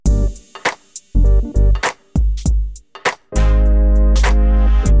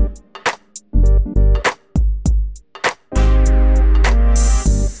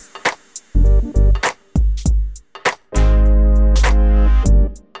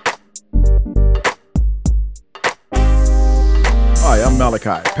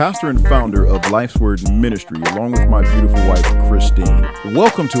Malachi, pastor and founder of Life's Word Ministry, along with my beautiful wife, Christine.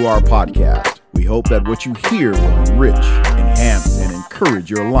 Welcome to our podcast. We hope that what you hear will enrich, enhance, and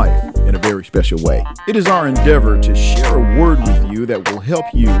encourage your life in a very special way. It is our endeavor to share a word with you that will help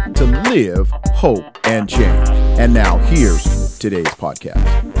you to live, hope, and change. And now, here's today's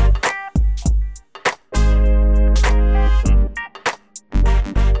podcast.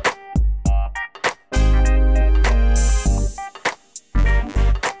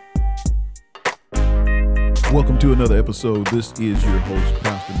 Welcome to another episode. This is your host,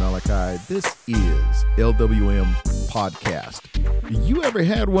 Pastor Malachi. This is LWM Podcast. You ever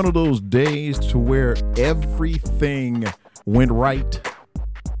had one of those days to where everything went right?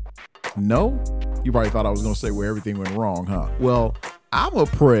 No? You probably thought I was going to say where everything went wrong, huh? Well, I'm going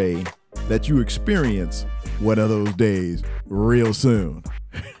to pray that you experience one of those days real soon.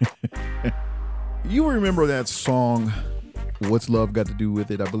 You remember that song, What's Love Got to Do With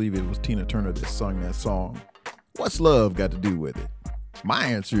It? I believe it was Tina Turner that sung that song. What's love got to do with it? My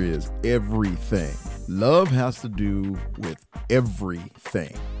answer is everything. Love has to do with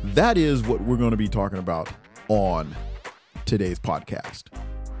everything. That is what we're going to be talking about on today's podcast.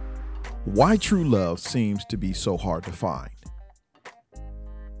 Why true love seems to be so hard to find.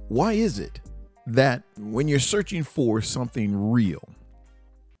 Why is it that when you're searching for something real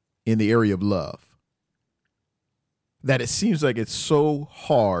in the area of love, that it seems like it's so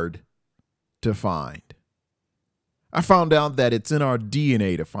hard to find? I found out that it's in our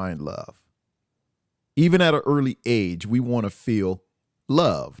DNA to find love. Even at an early age, we want to feel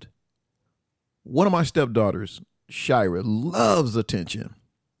loved. One of my stepdaughters, Shira, loves attention.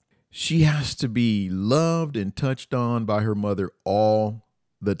 She has to be loved and touched on by her mother all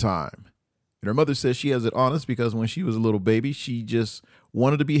the time. And her mother says she has it honest because when she was a little baby, she just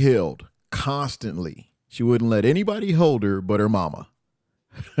wanted to be held constantly. She wouldn't let anybody hold her but her mama.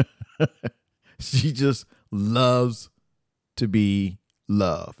 She just loves to be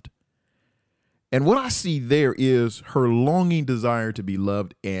loved. And what I see there is her longing desire to be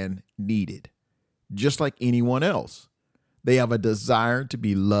loved and needed, just like anyone else. They have a desire to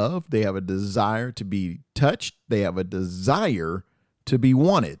be loved. They have a desire to be touched. They have a desire to be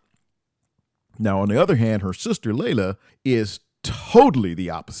wanted. Now, on the other hand, her sister Layla is totally the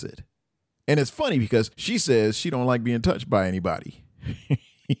opposite. And it's funny because she says she don't like being touched by anybody.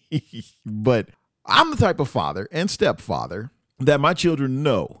 But I'm the type of father and stepfather that my children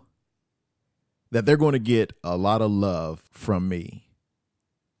know that they're going to get a lot of love from me.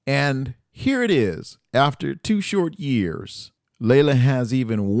 And here it is. After 2 short years, Layla has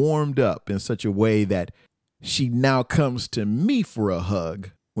even warmed up in such a way that she now comes to me for a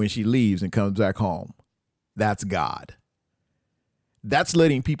hug when she leaves and comes back home. That's God. That's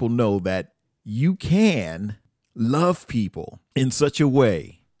letting people know that you can love people in such a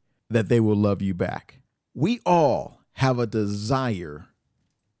way that they will love you back. We all have a desire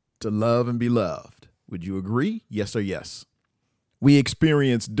to love and be loved. Would you agree? Yes or yes? We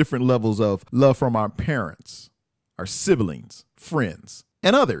experience different levels of love from our parents, our siblings, friends,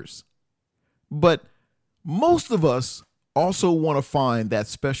 and others. But most of us also want to find that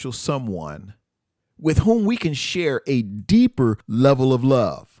special someone with whom we can share a deeper level of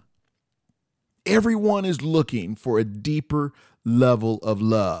love. Everyone is looking for a deeper level of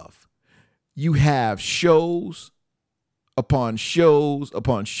love. You have shows upon shows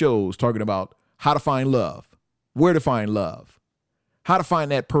upon shows talking about how to find love, where to find love, how to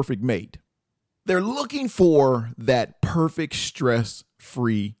find that perfect mate. They're looking for that perfect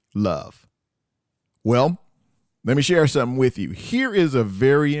stress-free love. Well, let me share something with you. Here is a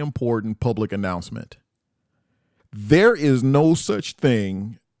very important public announcement. There is no such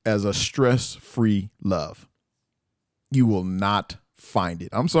thing as a stress-free love. You will not find it.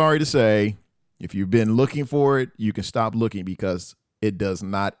 I'm sorry to say, if you've been looking for it, you can stop looking because it does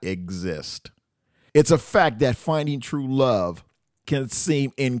not exist. It's a fact that finding true love can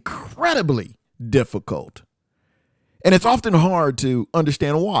seem incredibly difficult. And it's often hard to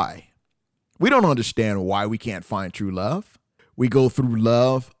understand why. We don't understand why we can't find true love. We go through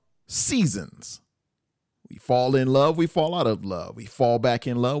love seasons. We fall in love, we fall out of love. We fall back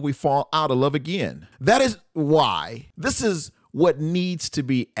in love, we fall out of love again. That is why this is what needs to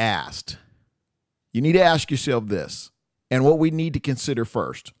be asked. You need to ask yourself this, and what we need to consider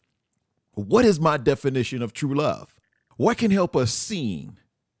first. What is my definition of true love? What can help us see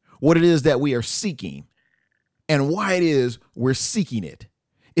what it is that we are seeking and why it is we're seeking it?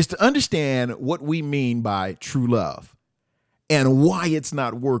 Is to understand what we mean by true love and why it's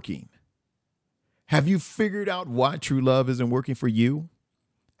not working. Have you figured out why true love isn't working for you?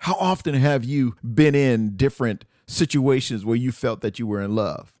 How often have you been in different situations where you felt that you were in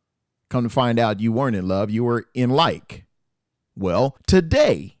love. Come to find out you weren't in love, you were in like. Well,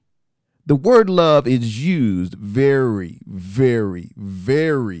 today, the word love is used very, very,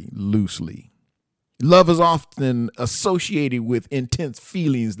 very loosely. Love is often associated with intense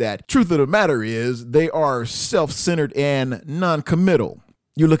feelings that, truth of the matter is, they are self-centered and non-committal.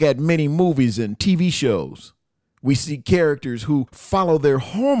 You look at many movies and TV shows, we see characters who follow their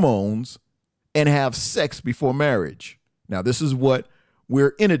hormones and have sex before marriage. Now, this is what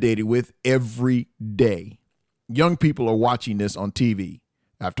we're inundated with every day. Young people are watching this on TV.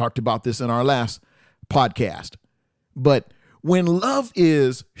 I've talked about this in our last podcast. But when love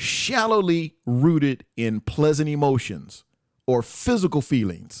is shallowly rooted in pleasant emotions or physical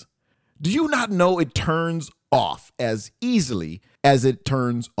feelings, do you not know it turns off as easily as it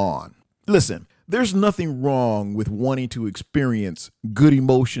turns on? Listen, there's nothing wrong with wanting to experience good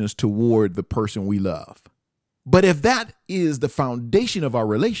emotions toward the person we love. But if that is the foundation of our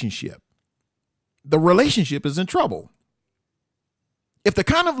relationship, the relationship is in trouble. If the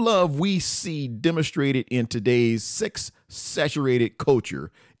kind of love we see demonstrated in today's sex-saturated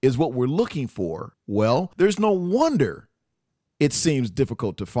culture is what we're looking for, well, there's no wonder it seems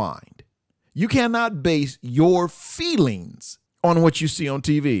difficult to find. You cannot base your feelings on what you see on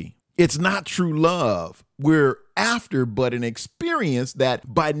TV. It's not true love we're after, but an experience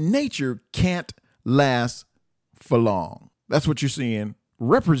that by nature can't last for long. That's what you're seeing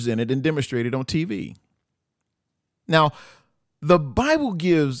represented and demonstrated on TV. Now, the Bible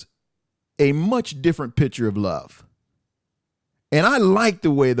gives a much different picture of love. And I like the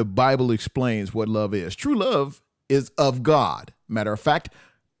way the Bible explains what love is. True love is of God. Matter of fact,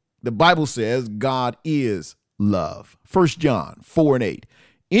 the Bible says God is love. 1 John 4:8.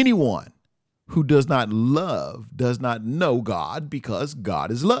 Anyone who does not love does not know God, because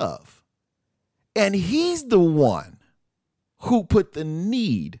God is love. And he's the one who put the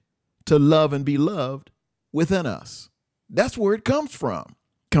need to love and be loved within us. That's where it comes from.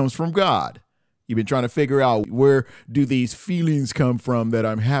 It comes from God. You've been trying to figure out, where do these feelings come from that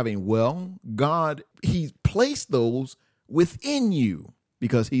I'm having? Well, God, he's placed those within you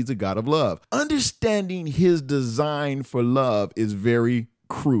because he's a God of love. Understanding his design for love is very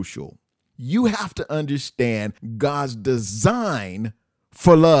crucial. You have to understand God's design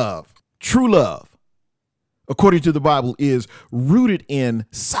for love. True love, according to the Bible, is rooted in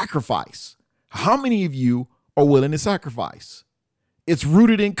sacrifice. How many of you are willing to sacrifice? It's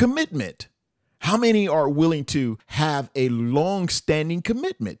rooted in commitment. How many are willing to have a long-standing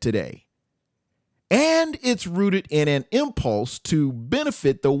commitment today? And it's rooted in an impulse to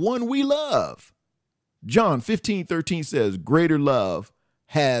benefit the one we love. John 15:13 says, greater love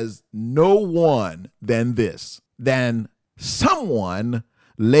has no one than this, than someone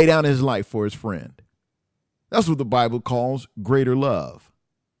lay down his life for his friend. That's what the Bible calls greater love.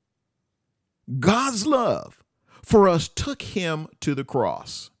 God's love for us took him to the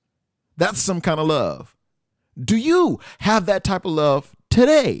cross. That's some kind of love. Do you have that type of love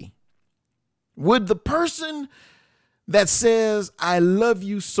today? Would the person that says, I love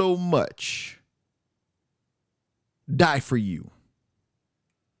you so much, die for you?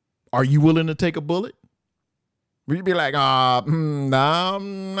 Are you willing to take a bullet? You'd be like, nah,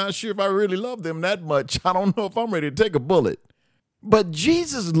 I'm not sure if I really love them that much. I don't know if I'm ready to take a bullet. But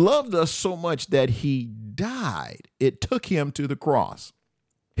Jesus loved us so much that he died. It took him to the cross.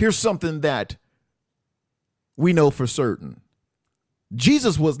 Here's something that we know for certain.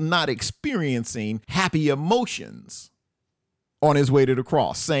 Jesus was not experiencing happy emotions on his way to the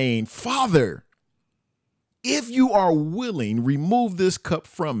cross, saying, Father, if you are willing, remove this cup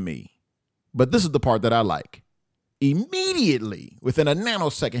from me. But this is the part that I like. Immediately, within a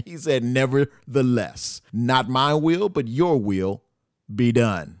nanosecond, he said, nevertheless, not my will, but your will be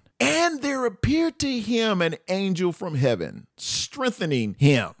done. And there appeared to him an angel from heaven, strengthening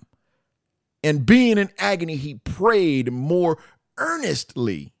him. And being in agony, he prayed more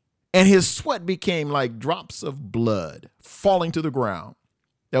earnestly, and his sweat became like drops of blood falling to the ground.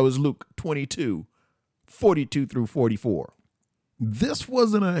 That was Luke 22:42 through 44. This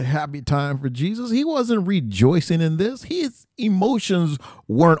wasn't a happy time for Jesus. He wasn't rejoicing in this. His emotions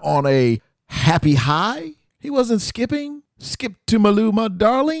weren't on a happy high. He wasn't skipping. Skip to Malou, my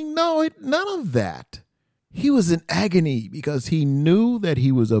darling. No, none of that. He was in agony because he knew that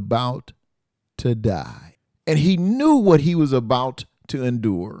he was about to die. And he knew what he was about to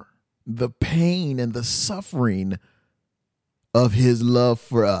endure. The pain and the suffering of his love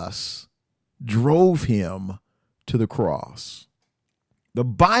for us drove him to the cross. The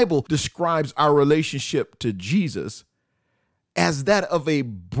Bible describes our relationship to Jesus as that of a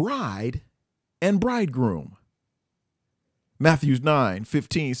bride and bridegroom. Matthew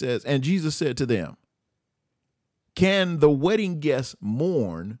 9:15 says, and Jesus said to them, can the wedding guests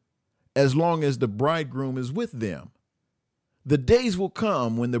mourn as long as the bridegroom is with them? The days will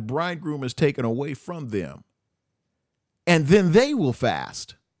come when the bridegroom is taken away from them, and then they will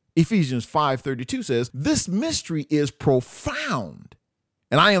fast. Ephesians 5:32 says, this mystery is profound.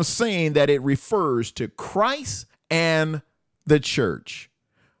 And I am saying that it refers to Christ and the church.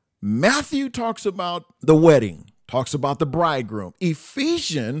 Matthew talks about the wedding, talks about the bridegroom.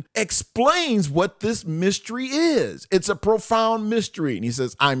 Ephesians explains what this mystery is. It's a profound mystery. And he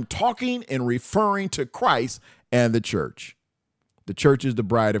says, I'm talking and referring to Christ and the church. The church is the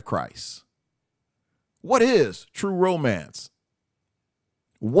bride of Christ. What is true romance?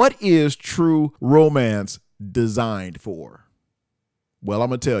 What is true romance designed for? Well, I'm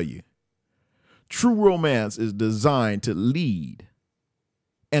going to tell you. True romance is designed to lead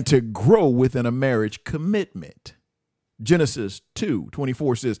and to grow within a marriage commitment. Genesis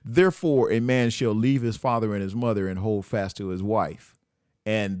 2:24 says, therefore a man shall leave his father and his mother and hold fast to his wife,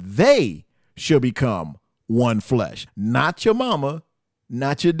 and they shall become one flesh. Not your mama,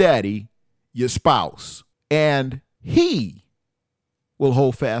 not your daddy, your spouse. And he will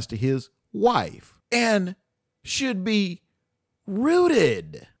hold fast to his wife and should be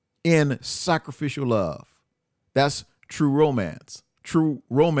rooted in sacrificial love. That's true romance. True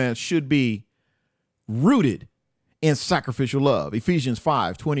romance should be rooted in sacrificial love. Ephesians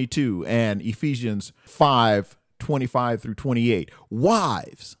 5:22 and Ephesians 5:25 through 28.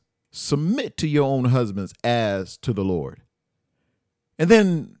 Wives, submit to your own husbands as to the Lord. And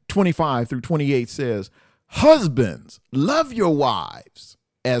then 25 through 28 says, husbands, love your wives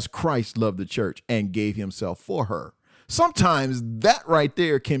as Christ loved the church and gave himself for her. Sometimes that right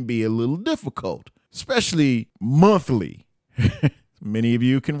there can be a little difficult, especially monthly. Many of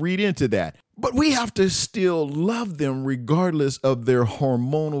you can read into that. But we have to still love them regardless of their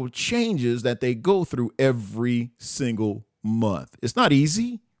hormonal changes that they go through every single month. It's not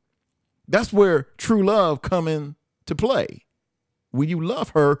easy. That's where true love come into play. Will you love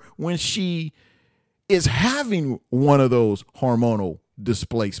her when she is having one of those hormonal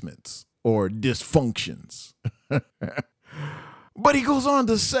displacements or dysfunctions? But he goes on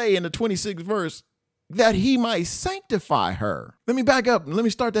to say in the 26th verse that he might sanctify her. Let me back up and let me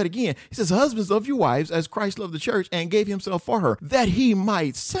start that again. He says, husbands, love your wives as Christ loved the church and gave himself for her, that he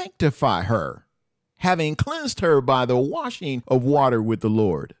might sanctify her, having cleansed her by the washing of water with the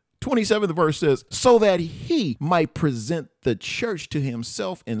Lord. 27th verse says, so that he might present the church to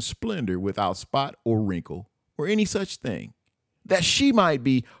himself in splendor, without spot or wrinkle or any such thing, that she might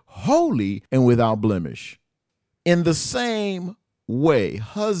be holy and without blemish. In the same way,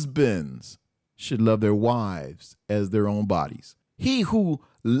 husbands should love their wives as their own bodies. He who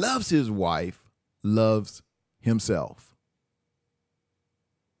loves his wife loves himself.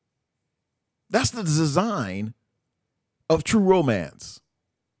 That's the design of true romance.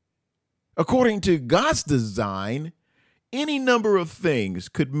 According to God's design, any number of things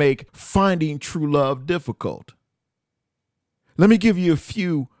could make finding true love difficult. Let me give you a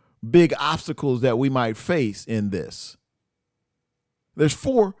few big obstacles that we might face in this. There's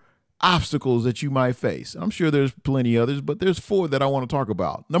 4 obstacles that you might face. I'm sure there's plenty others, but there's 4 that I want to talk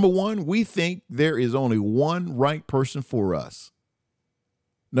about. Number 1, we think there is only one right person for us.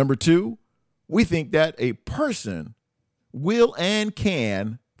 Number 2, we think that a person will and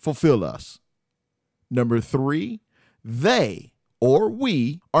can fulfill us. Number 3, they or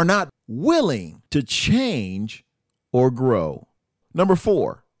we are not willing to change or grow. Number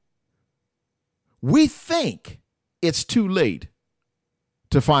 4, we think it's too late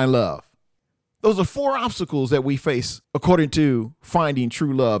to find love. Those are 4 obstacles that we face according to finding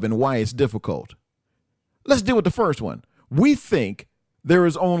true love and why it's difficult. Let's deal with the first one. We think there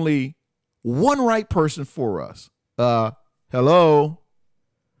is only one right person for us. Hello?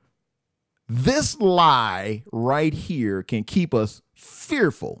 This lie right here can keep us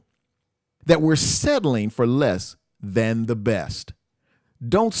fearful that we're settling for less than the best.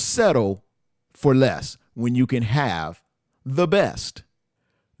 Don't settle for less when you can have the best.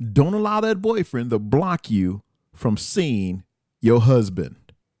 Don't allow that boyfriend to block you from seeing your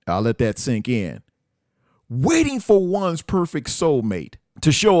husband. I'll let that sink in. Waiting for one's perfect soulmate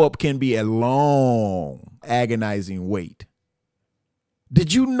to show up can be a long, agonizing wait.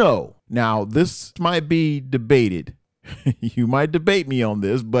 Did you know? Now, this might be debated. You might debate me on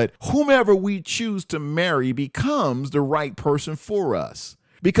this, but whomever we choose to marry becomes the right person for us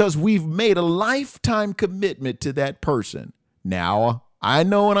because we've made a lifetime commitment to that person. Now, I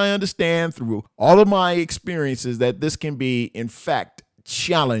know and I understand through all of my experiences that this can be, in fact,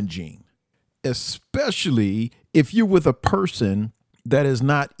 challenging. especially if you're with a person that is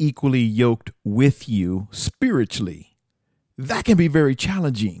not equally yoked with you spiritually. That can be very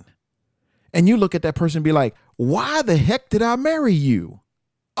challenging. And you look at that person and be like, why the heck did I marry you?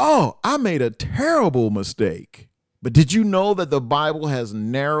 Oh, I made a terrible mistake. But did you know that the Bible has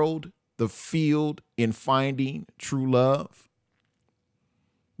narrowed the field in finding true love?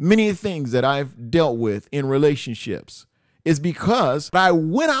 Many things that I've dealt with in relationships is because I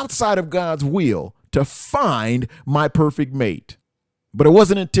went outside of God's will to find my perfect mate. But it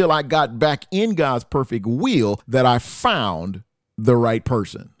wasn't until I got back in God's perfect will that I found the right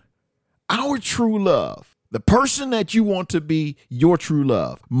person. Our true love, the person that you want to be your true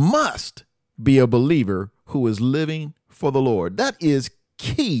love, must be a believer who is living for the Lord. That is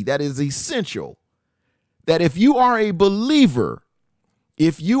key. That is essential. That if you are a believer,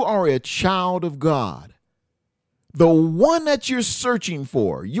 if you are a child of God, the one that you're searching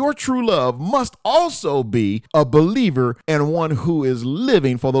for, your true love, must also be a believer and one who is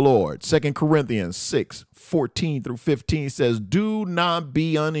living for the Lord. 2 Corinthians 6:14-15 says, do not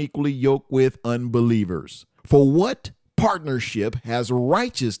be unequally yoked with unbelievers. For what partnership has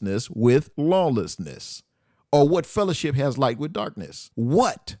righteousness with lawlessness? Or what fellowship has light with darkness?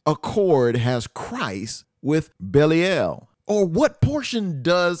 What accord has Christ with Belial? Or what portion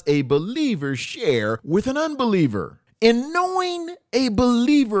does a believer share with an unbeliever? In knowing a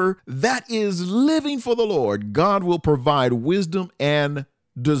believer that is living for the Lord, God will provide wisdom and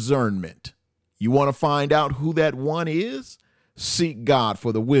discernment. You want to find out who that one is? Seek God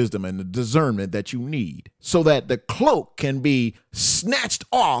for the wisdom and the discernment that you need so that the cloak can be snatched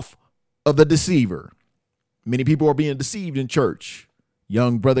off of the deceiver. Many people are being deceived in church.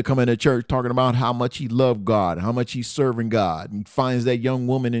 Young brother coming to church talking about how much he loved God, how much he's serving God. And finds that young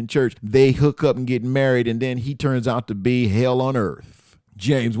woman in church. They hook up and get married, and then he turns out to be hell on earth.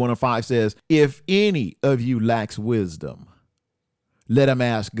 James 1:5 says, if any of you lacks wisdom, let him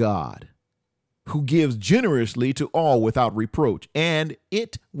ask God, who gives generously to all without reproach, and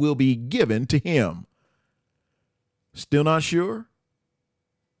it will be given to him. Still not sure?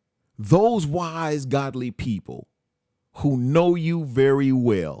 Those wise, godly people who know you very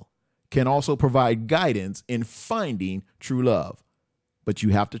well can also provide guidance in finding true love. But you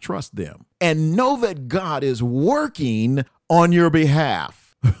have to trust them and know that God is working on your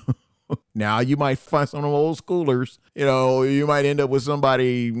behalf. Now, you might find some of them old schoolers. You might end up with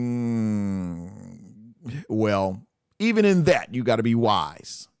somebody. Well, even in that, you got to be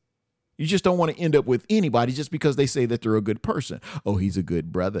wise. You just don't want to end up with anybody just because they say that they're a good person. Oh, he's a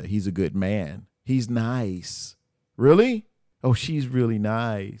good brother. He's a good man. He's nice. Really? Oh, she's really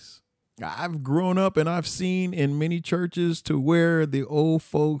nice. I've grown up and I've seen in many churches to where the old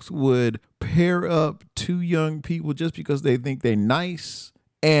folks would pair up two young people just because they think they're nice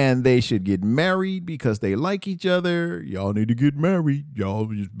and they should get married because they like each other. Y'all need to get married. Y'all,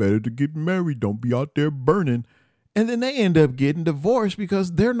 it's better to get married. Don't be out there burning. And then they end up getting divorced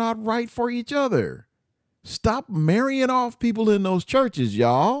because they're not right for each other. Stop marrying off people in those churches,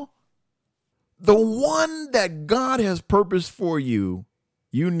 y'all. The one that God has purposed for you,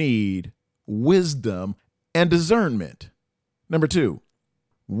 you need wisdom and discernment. Number 2,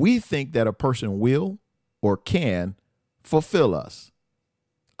 we think that a person will or can fulfill us.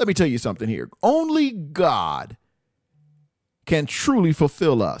 Let me tell you something here. Only God can truly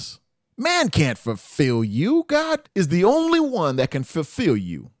fulfill us. Man can't fulfill you. God is the only one that can fulfill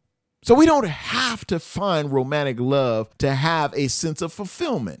you. So we don't have to find romantic love to have a sense of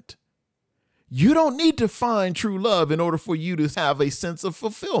fulfillment. You don't need to find true love in order for you to have a sense of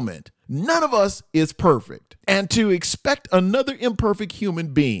fulfillment. None of us is perfect. And to expect another imperfect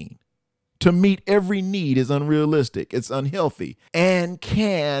human being to meet every need is unrealistic. It's unhealthy and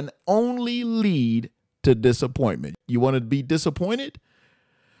can only lead to disappointment. You want to be disappointed?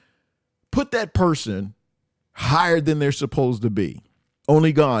 Put that person higher than they're supposed to be.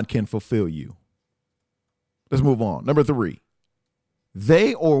 Only God can fulfill you. Let's move on. Number 3,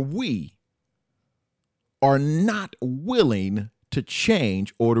 they or we are not willing to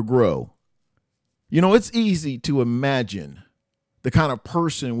change or to grow. It's easy to imagine the kind of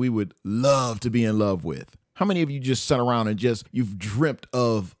person we would love to be in love with. How many of you just sat around and you've dreamt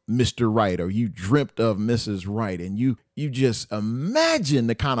of Mr. Right or you dreamt of Mrs. Right and you just imagine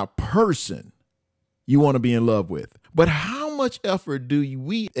the kind of person you want to be in love with? But how much effort do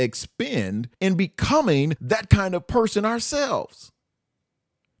we expend in becoming that kind of person ourselves?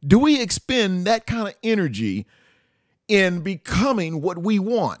 Do we expend that kind of energy in becoming what we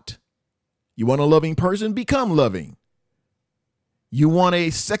want? You want a loving person? Become loving. You want a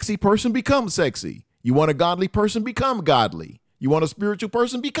sexy person? Become sexy. You want a godly person? Become godly. You want a spiritual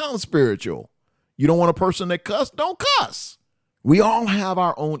person? Become spiritual. You don't want a person that cuss? Don't cuss. We all have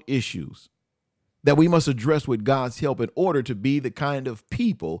our own issues that we must address with God's help in order to be the kind of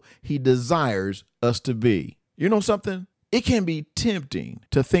people he desires us to be. You know something? It can be tempting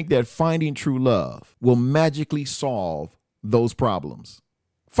to think that finding true love will magically solve those problems.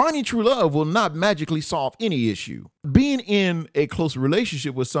 Finding true love will not magically solve any issue. Being in a close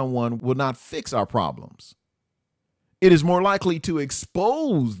relationship with someone will not fix our problems. It is more likely to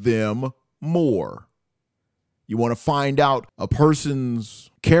expose them more. You want to find out a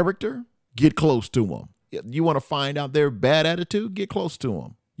person's character? Get close to them. You want to find out their bad attitude? Get close to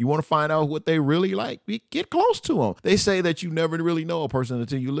them. You want to find out what they really like? Get close to them. They say that you never really know a person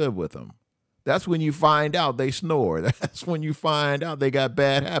until you live with them. That's when you find out they snore. That's when you find out they got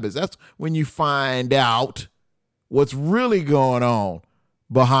bad habits. That's when you find out what's really going on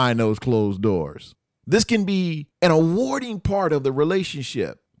behind those closed doors. This can be an awarding part of the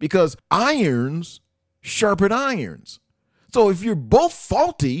relationship because irons sharpen irons. So if you're both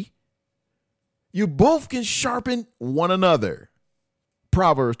faulty, you both can sharpen one another.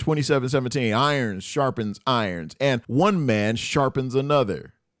 Proverbs 27:17, irons sharpens irons, and one man sharpens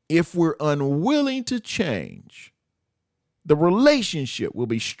another. If we're unwilling to change, the relationship will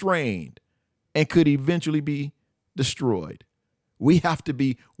be strained and could eventually be destroyed. We have to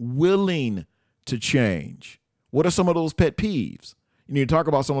be willing to change. What are some of those pet peeves? You need to talk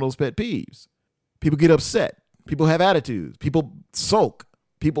about some of those pet peeves. People get upset. People have attitudes. People sulk.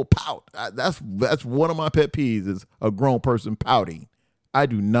 People pout. That's one of my pet peeves is a grown person pouting. I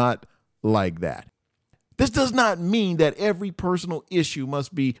do not like that. This does not mean that every personal issue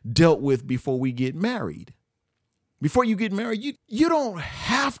must be dealt with before we get married. Before you get married, you don't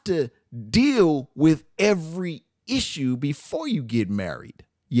have to deal with every issue before you get married.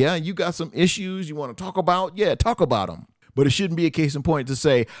 Yeah, you got some issues you want to talk about? Yeah, talk about them. But it shouldn't be a case in point to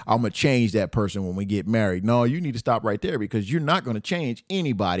say, I'm going to change that person when we get married. No, you need to stop right there because you're not going to change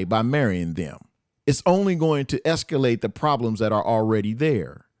anybody by marrying them. It's only going to escalate the problems that are already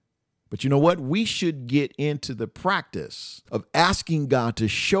there. But you know what? We should get into the practice of asking God to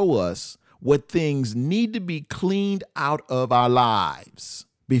show us what things need to be cleaned out of our lives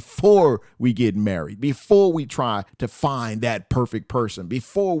before we get married, before we try to find that perfect person,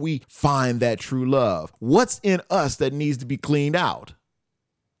 before we find that true love. What's in us that needs to be cleaned out?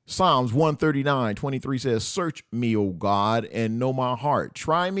 Psalms 139:23 says, search me, O God, and know my heart.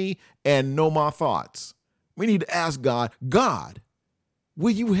 Try me and know my thoughts. We need to ask God, God,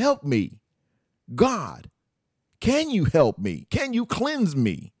 will you help me? God, can you help me? Can you cleanse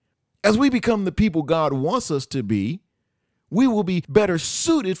me? As we become the people God wants us to be, we will be better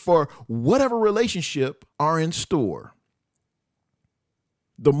suited for whatever relationship are in store.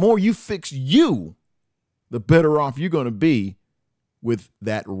 The more you fix you, the better off you're going to be with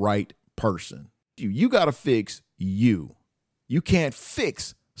that right person. You got to fix you. You can't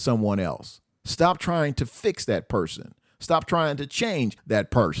fix someone else. Stop trying to fix that person. Stop trying to change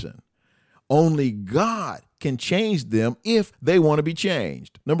that person. Only God can change them if they want to be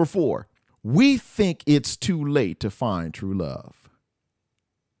changed. Number 4, we think it's too late to find true love.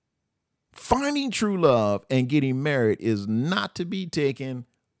 Finding true love and getting married is not to be taken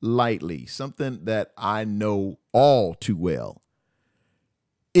lightly, something that I know all too well.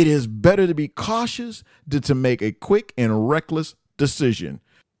 It is better to be cautious than to make a quick and reckless decision.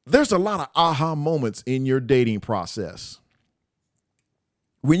 There's a lot of aha moments in your dating process.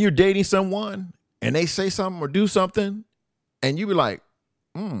 When you're dating someone and they say something or do something and you be like,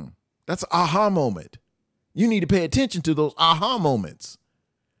 that's an aha moment. You need to pay attention to those aha moments.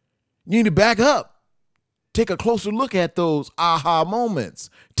 You need to back up. Take a closer look at those aha moments.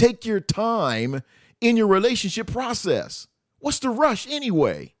 Take your time in your relationship process. What's the rush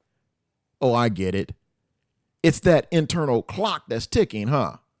anyway? Oh, I get it. It's that internal clock that's ticking,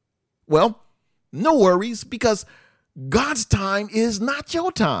 huh? Well, no worries, because God's time is not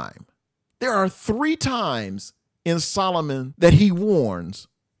your time. There are 3 times in Solomon that he warns,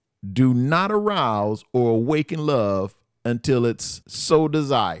 do not arouse or awaken love until it's so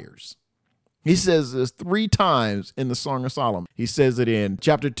desires. He says this 3 times in the Song of Solomon. He says it in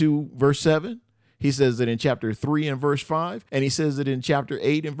chapter 2, verse 7. He says it in chapter 3 and verse 5, and he says it in chapter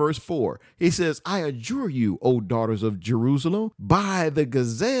 8 and verse 4. He says, I adjure you, O daughters of Jerusalem, by the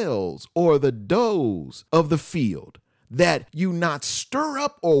gazelles or the does of the field, that you not stir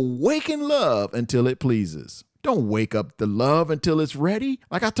up or waken love until it pleases. Don't wake up the love until it's ready.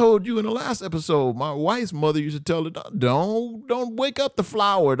 Like I told you in the last episode, my wife's mother used to tell her, don't wake up the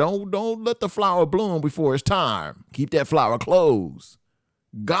flower. Don't let the flower bloom before it's time. Keep that flower closed.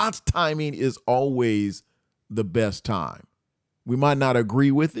 God's timing is always the best time. We might not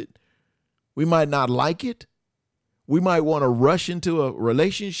agree with it. We might not like it. We might want to rush into a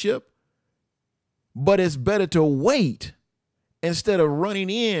relationship, but it's better to wait instead of running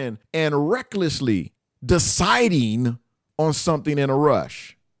in and recklessly deciding on something in a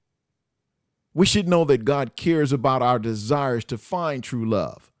rush. We should know that God cares about our desires to find true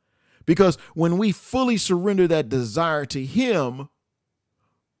love, because when we fully surrender that desire to Him,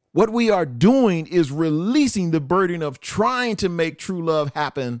 what we are doing is releasing the burden of trying to make true love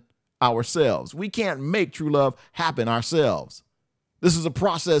happen ourselves. We can't make true love happen ourselves. This is a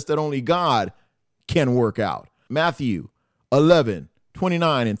process that only God can work out. Matthew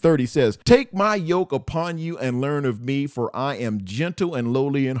 11:29-30 says, "Take my yoke upon you and learn of me, for I am gentle and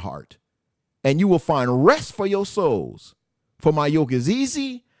lowly in heart, and you will find rest for your souls. For my yoke is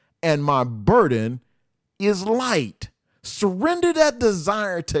easy and my burden is light." Surrender that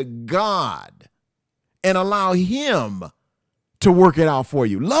desire to God and allow Him to work it out for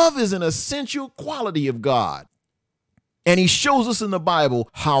you. Love is an essential quality of God, and He shows us in the Bible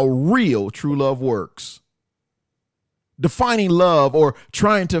how real true love works. Defining love or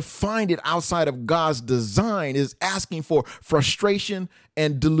trying to find it outside of God's design is asking for frustration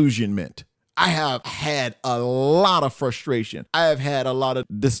and delusionment. I have had a lot of frustration. I have had a lot of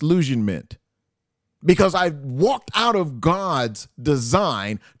disillusionment because I walked out of God's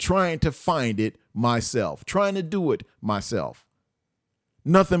design trying to find it myself, trying to do it myself.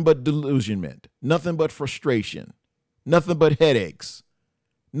 Nothing but delusionment, nothing but frustration, nothing but headaches,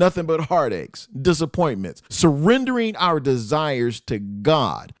 nothing but heartaches, disappointments. Surrendering our desires to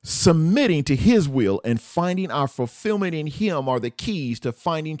God, submitting to His will, and finding our fulfillment in Him are the keys to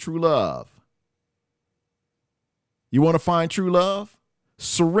finding true love. You want to find true love?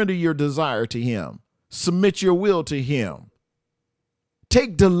 Surrender your desire to Him. Submit your will to Him.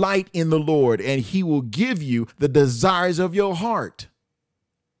 Take delight in the Lord, and He will give you the desires of your heart.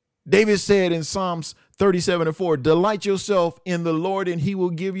 David said in Psalms 37:4, "Delight yourself in the Lord, and He will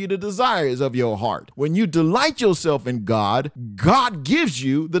give you the desires of your heart." When you delight yourself in God, God gives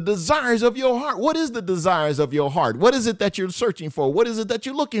you the desires of your heart. What is the desires of your heart? What is it that you're searching for? What is it that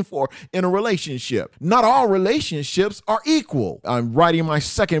you're looking for in a relationship? Not all relationships are equal. I'm writing my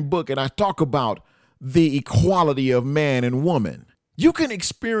second book, and I talk about the equality of man and woman. You can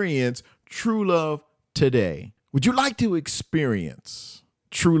experience true love today. Would you like to experience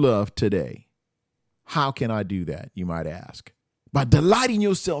true love today? How can I do that, you might ask? By delighting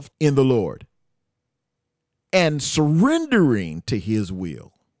yourself in the Lord and surrendering to His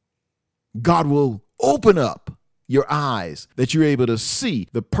will. God will open up your eyes that you're able to see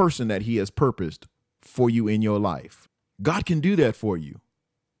the person that He has purposed for you in your life. God can do that for you.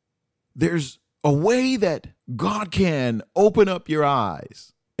 There's a way that God can open up your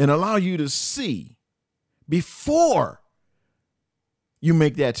eyes and allow you to see before you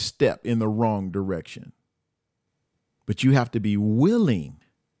make that step in the wrong direction. But you have to be willing.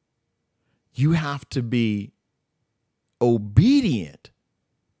 You have to be obedient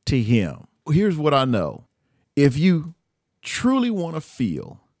to Him. Here's what I know. If you truly want to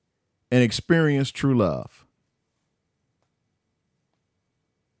feel and experience true love,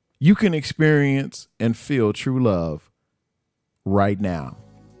 you can experience and feel true love right now.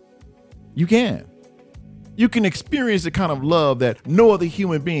 You can. You can experience the kind of love that no other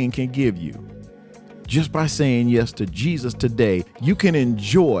human being can give you. Just by saying yes to Jesus today, you can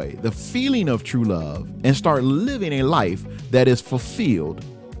enjoy the feeling of true love and start living a life that is fulfilled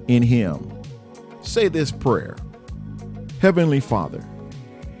in Him. Say this prayer. Heavenly Father,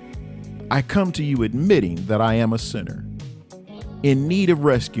 I come to you admitting that I am a sinner in need of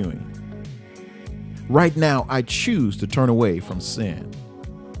rescuing. Right now, I choose to turn away from sin,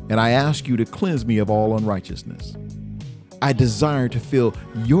 and I ask you to cleanse me of all unrighteousness. I desire to feel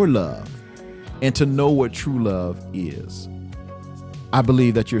your love and to know what true love is. I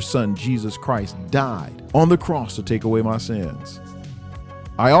believe that your Son, Jesus Christ, died on the cross to take away my sins.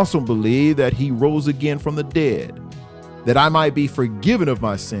 I also believe that He rose again from the dead, that I might be forgiven of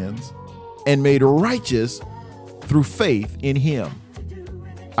my sins and made righteous through faith in Him.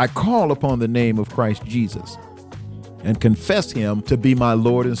 I call upon the name of Christ Jesus and confess Him to be my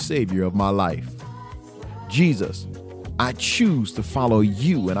Lord and Savior of my life. Jesus, I choose to follow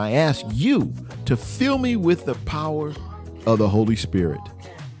you, and I ask you to fill me with the power of the Holy Spirit.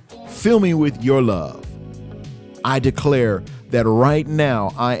 Fill me with your love. I declare that right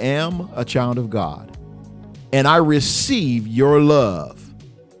now I am a child of God, and I receive your love.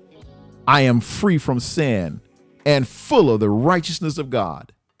 I am free from sin and full of the righteousness of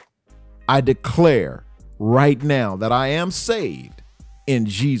God. I declare right now that I am saved in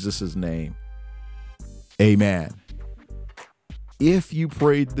Jesus' name. Amen. If you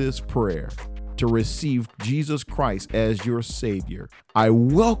prayed this prayer to receive Jesus Christ as your Savior, I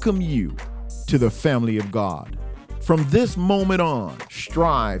welcome you to the family of God. From this moment on,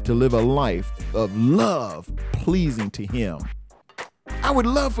 strive to live a life of love pleasing to Him. I would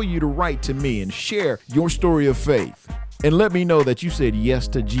love for you to write to me and share your story of faith and let me know that you said yes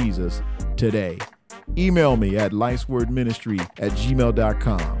to Jesus today. Email me at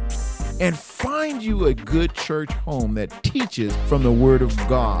lifeswordministry@gmail.com and find you a good church home that teaches from the Word of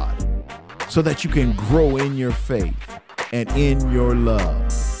God so that you can grow in your faith and in your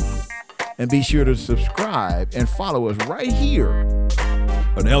love. And be sure to subscribe and follow us right here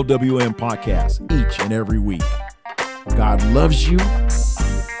on LWM Podcast each and every week. God loves you,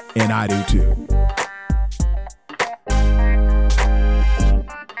 and I do too.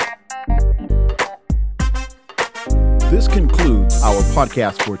 This concludes our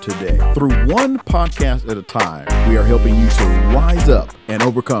podcast for today. Through one podcast at a time, we are helping you to rise up and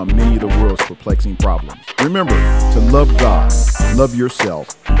overcome many of the world's perplexing problems. Remember to love God, love yourself,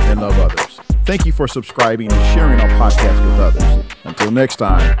 and love others. Thank you for subscribing and sharing our podcast with others. Until next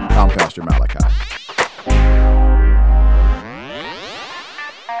time, I'm Pastor Malachi.